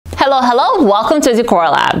Hello, welcome to Decor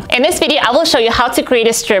Lab. In this video, I will show you how to create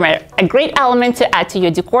a streamer, a great element to add to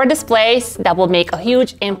your decor displays that will make a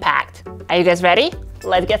huge impact. Are you guys ready?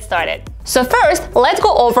 Let's get started. So first, let's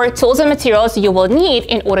go over tools and materials you will need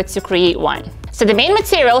in order to create one. So the main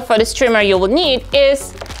material for the streamer you will need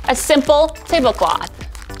is a simple tablecloth.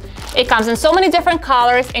 It comes in so many different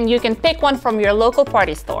colors and you can pick one from your local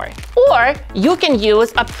party store. Or you can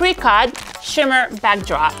use a pre-cut shimmer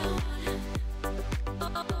backdrop.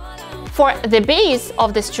 For the base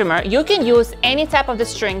of the streamer, you can use any type of the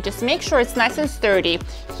string, just make sure it's nice and sturdy.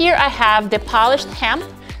 Here I have the polished hemp.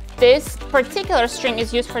 This particular string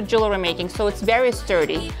is used for jewelry making, so it's very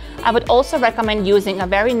sturdy. I would also recommend using a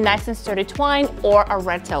very nice and sturdy twine or a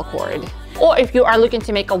red tail cord. Or if you are looking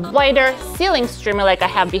to make a wider ceiling streamer like I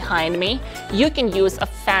have behind me, you can use a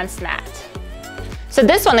fence mat. So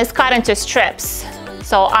this one is cut into strips.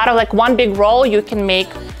 So out of like one big roll, you can make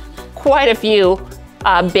quite a few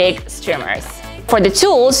big streamers. For the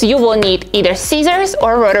tools, you will need either scissors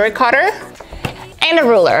or a rotary cutter and a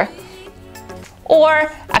ruler,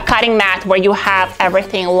 or a cutting mat where you have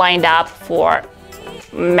everything lined up for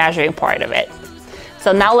measuring part of it.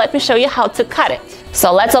 So now let me show you how to cut it.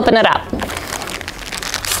 So let's open it up.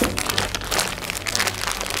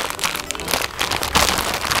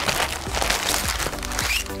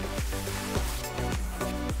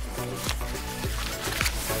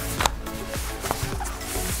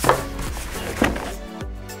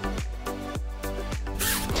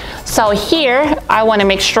 So here, I want to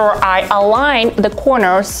make sure I align the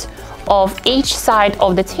corners of each side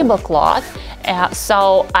of the tablecloth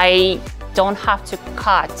so I don't have to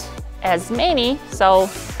cut as many,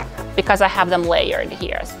 because I have them layered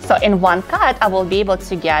here. So in one cut, I will be able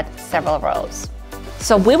to get several rows.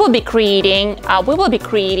 So we will be creating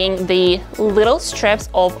the little strips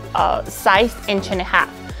of size 1.5 inch.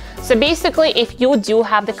 So basically, if you do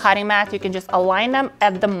have the cutting mat, you can just align them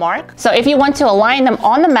at the mark. So if you want to align them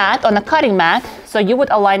on the mat, on the cutting mat, so you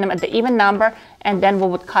would align them at the even number, and then we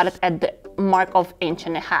would cut it at the mark of 1.5 inch,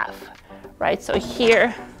 right? So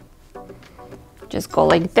here, just go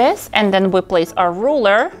like this, and then we place our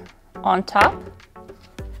ruler on top.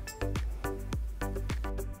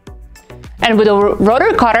 And with a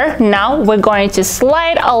rotary cutter, now we're going to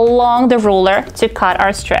slide along the ruler to cut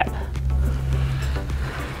our strip.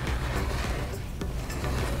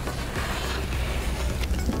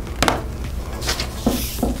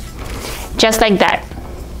 Just like that,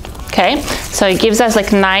 okay? So it gives us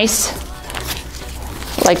like nice,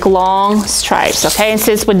 like long stripes, okay? And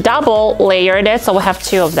since we double layered it, so we have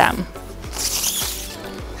 2 of them.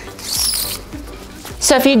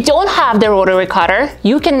 So if you don't have the rotary cutter,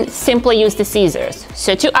 you can simply use the scissors.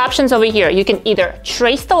 So 2 options over here. You can either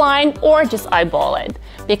trace the line or just eyeball it,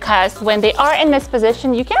 because when they are in this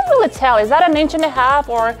position, you can't really tell, is that 1.5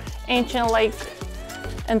 inch or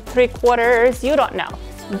 1.75 inches? You don't know.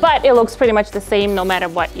 But it looks pretty much the same no matter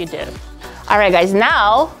what you do. All right, guys,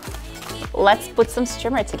 now let's put some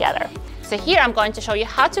streamer together. So here I'm going to show you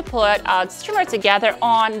how to put a streamer together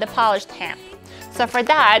on the polished hemp. So for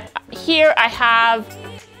that, here I have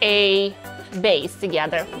a base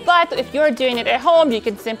together. But if you're doing it at home, you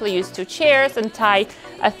can simply use 2 chairs and tie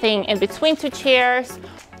a thing in between 2 chairs,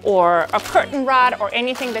 or a curtain rod, or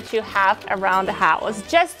anything that you have around the house,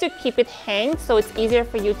 just to keep it hanged so it's easier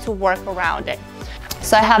for you to work around it.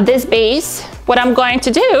 So I have this base. What I'm going to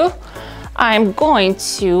do, I'm going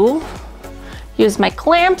to use my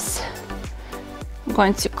clamps. I'm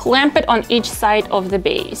going to clamp it on each side of the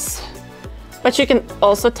base, but you can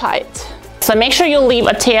also tie it. So make sure you leave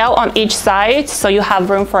a tail on each side so you have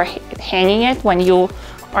room for hanging it when you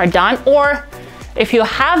are done. Or if you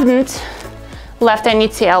haven't left any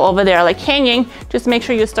tail over there like hanging, just make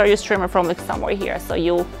sure you start your streamer from like somewhere here so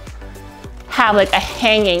you have like a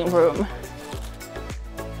hanging room.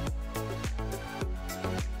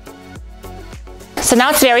 So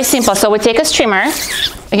now it's very simple. So we take a streamer,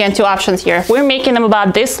 again, 2 options here. We're making them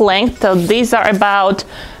about this length. So these are about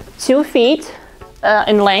 2 feet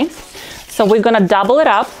in length. So we're gonna double it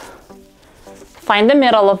up, find the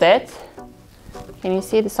middle of it. Can you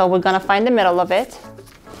see? So we're gonna find the middle of it.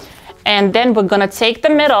 And then we're gonna take the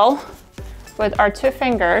middle with our 2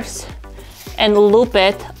 fingers and loop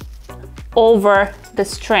it over the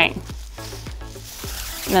string.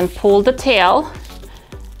 And then pull the tail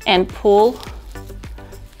and pull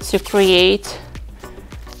to create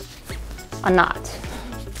a knot.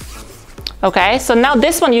 Okay, so now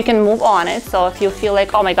this one you can move on it. So if you feel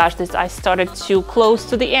like, oh my gosh, I started too close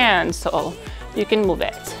to the end, so you can move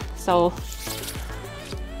it. So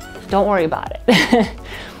don't worry about it.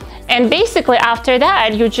 And basically after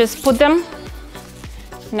that, you just put them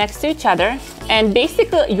next to each other, and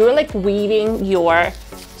basically you're like weaving your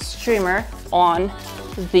streamer on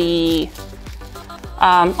the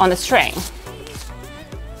string,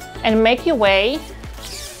 and make your way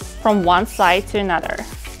from one side to another.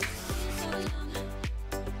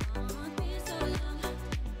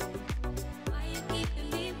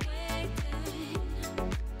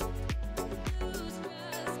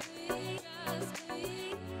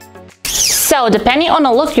 So depending on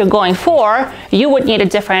the look you're going for, you would need a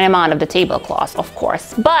different amount of the tablecloth, of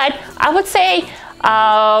course. But I would say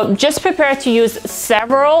just prepare to use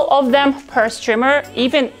several of them per streamer,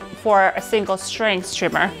 even for a single string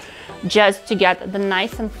streamer, just to get the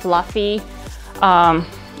nice and fluffy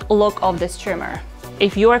look of the streamer.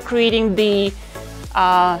 If you are creating the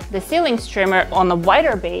ceiling streamer on a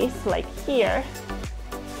wider base, like here,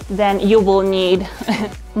 then you will need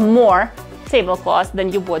more tablecloth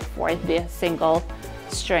than you would for the single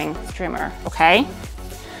string streamer, okay?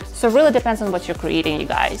 So it really depends on what you're creating, you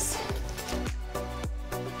guys.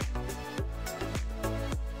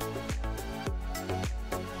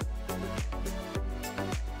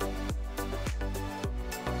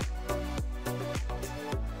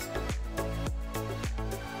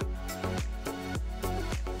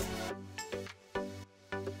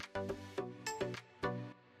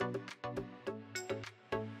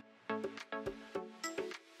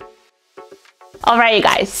 All right, you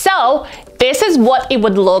guys, so this is what it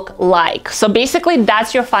would look like. So basically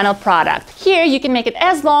that's your final product. Here you can make it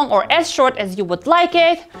as long or as short as you would like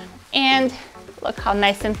it. And look how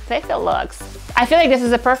nice and thick it looks. I feel like this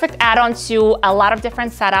is a perfect add-on to a lot of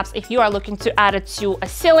different setups. If you are looking to add it to a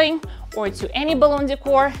ceiling or to any balloon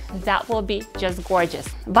decor, that will be just gorgeous.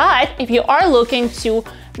 But if you are looking to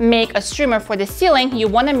make a streamer for the ceiling, you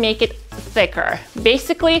want to make it thicker.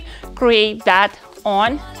 Basically create that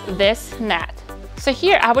on this net. So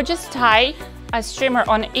here I would just tie a streamer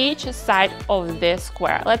on each side of this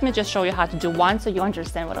square. Let me just show you how to do one so you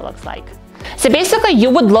understand what it looks like. So basically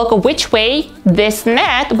you would look which way this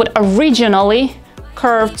net would originally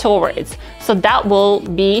curve towards. So that will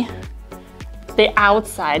be the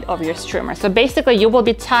outside of your streamer. So basically you will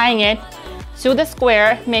be tying it to the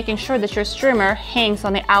square, making sure that your streamer hangs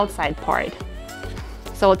on the outside part.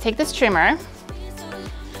 So we'll take the streamer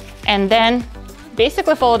and then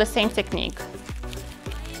basically follow the same technique.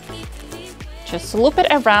 Just loop it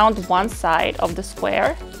around one side of the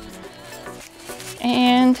square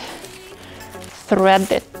and thread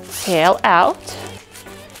the tail out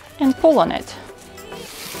and pull on it.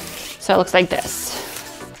 So it looks like this.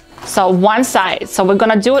 So one side, so we're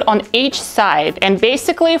gonna do it on each side. And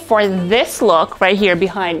basically for this look right here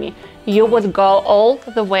behind me, you would go all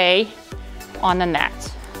the way on the net.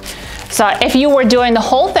 So if you were doing the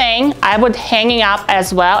whole thing, I would hang it up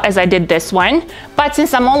as well as I did this one. But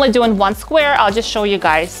since I'm only doing one square, I'll just show you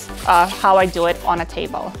guys how I do it on a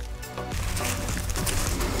table.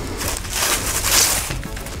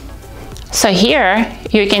 So here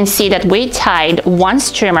you can see that we tied one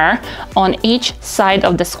streamer on each side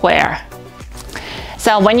of the square.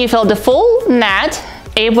 So when you fill the full net,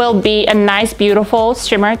 it will be a nice, beautiful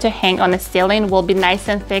streamer to hang on the ceiling. It will be nice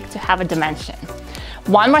and thick to have a dimension.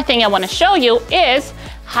 One more thing I want to show you is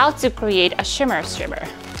how to create a shimmer streamer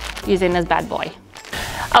using this bad boy.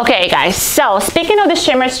 Okay guys, so speaking of the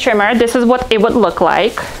shimmer streamer, this is what it would look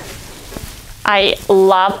like. I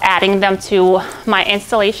love adding them to my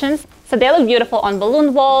installations. So they look beautiful on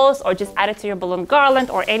balloon walls or just add it to your balloon garland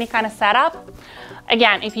or any kind of setup.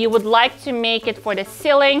 Again, if you would like to make it for the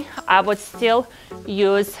ceiling, I would still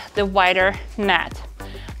use the wider net.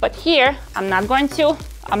 But here, I'm not going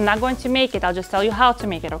to make it. I'll just tell you how to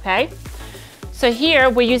make it, okay? So here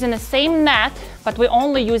we're using the same net, but we're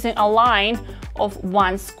only using a line of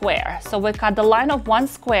one square. So we cut the line of one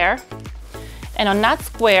square, and on that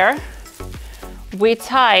square, we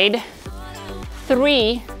tied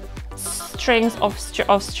 3 strings of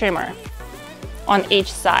streamer on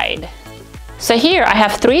each side. So here I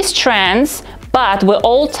have 3 strands, but we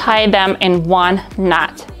all tie them in one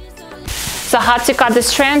knot. So how to cut the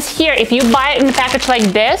strands here, if you buy it in a package like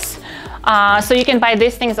this, so you can buy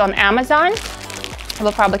these things on Amazon.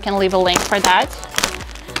 We probably can leave a link for that.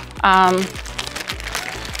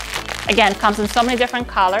 Again, it comes in so many different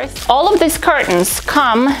colors. All of these curtains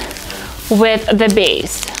come with the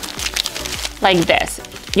base, like this.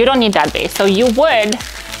 You don't need that base, so you would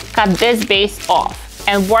cut this base off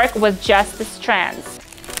and work with just the strands.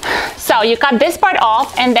 So you cut this part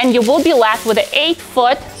off, and then you will be left with an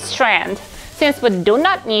 8-foot strand. Since we do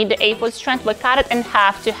not need the 8-foot strand, we cut it in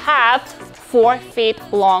half to have 4 feet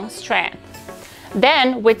long strand.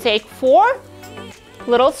 Then we take 4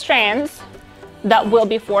 little strands that will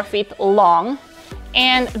be 4 feet long,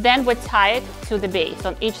 and then we tie it to the base,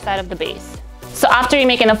 on each side of the base. So after you're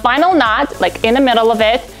making a final knot, like in the middle of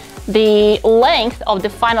it, the length of the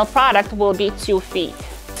final product will be 2 feet.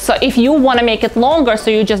 So if you want to make it longer, so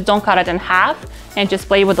you just don't cut it in half and just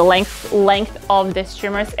play with the length of the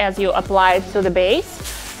streamers as you apply it to the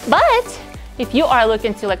base. But if you are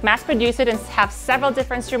looking to like mass produce it and have several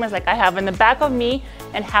different streamers like I have in the back of me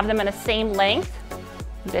and have them in the same length,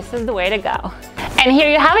 this is the way to go. And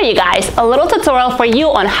here you have it, you guys, a little tutorial for you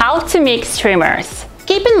on how to make streamers.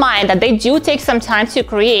 Keep in mind that they do take some time to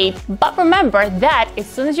create, but remember that as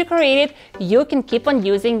soon as you create it, you can keep on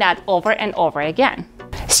using that over and over again.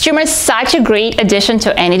 Streamer is such a great addition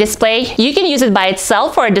to any display. You can use it by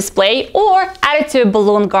itself for a display or add it to a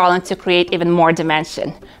balloon garland to create even more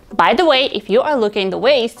dimension. By the way, if you are looking the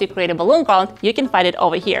ways to create a balloon garland, you can find it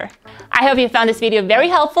over here. I hope you found this video very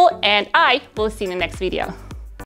helpful, and I will see you in the next video.